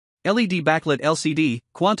LED backlit LCD,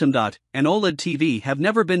 quantum dot, and OLED TV have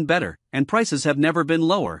never been better, and prices have never been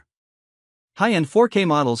lower. High-end 4K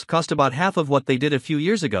models cost about half of what they did a few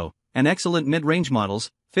years ago, and excellent mid-range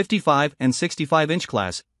models, 55 and 65-inch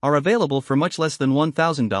class, are available for much less than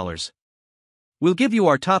 $1,000. We'll give you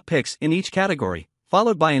our top picks in each category,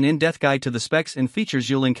 followed by an in-depth guide to the specs and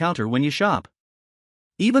features you'll encounter when you shop.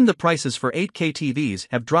 Even the prices for 8K TVs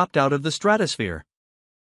have dropped out of the stratosphere.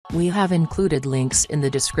 We have included links in the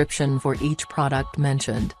description for each product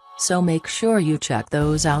mentioned, so make sure you check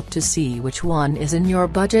those out to see which one is in your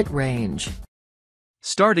budget range.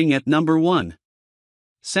 Starting at number 1.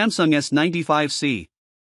 Samsung S95C.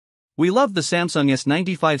 We love the Samsung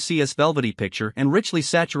S95C's velvety picture and richly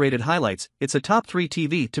saturated highlights. It's a top 3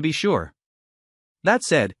 TV to be sure. That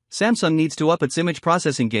said, Samsung needs to up its image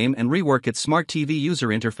processing game and rework its smart TV user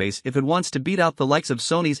interface if it wants to beat out the likes of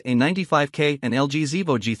Sony's A95K and LG's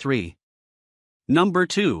Evo G3. Number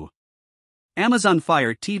 2. Amazon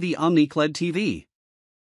Fire TV OmniQLED TV.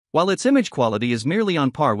 While its image quality is merely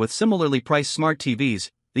on par with similarly priced smart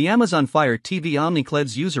TVs, the Amazon Fire TV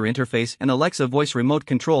OmniQLED's user interface and Alexa voice remote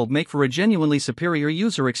control make for a genuinely superior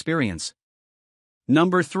user experience.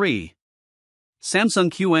 Number 3. Samsung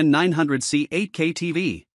QN900C 8K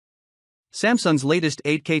TV. Samsung's latest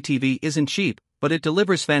 8K TV isn't cheap, but it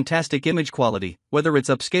delivers fantastic image quality, whether it's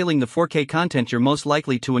upscaling the 4K content you're most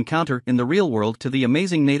likely to encounter in the real world to the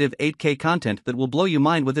amazing native 8K content that will blow your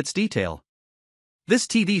mind with its detail. This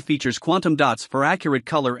TV features quantum dots for accurate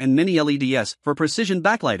color and mini LEDs for precision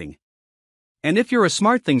backlighting. And if you're a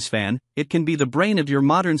SmartThings fan, it can be the brain of your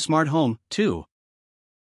modern smart home, too.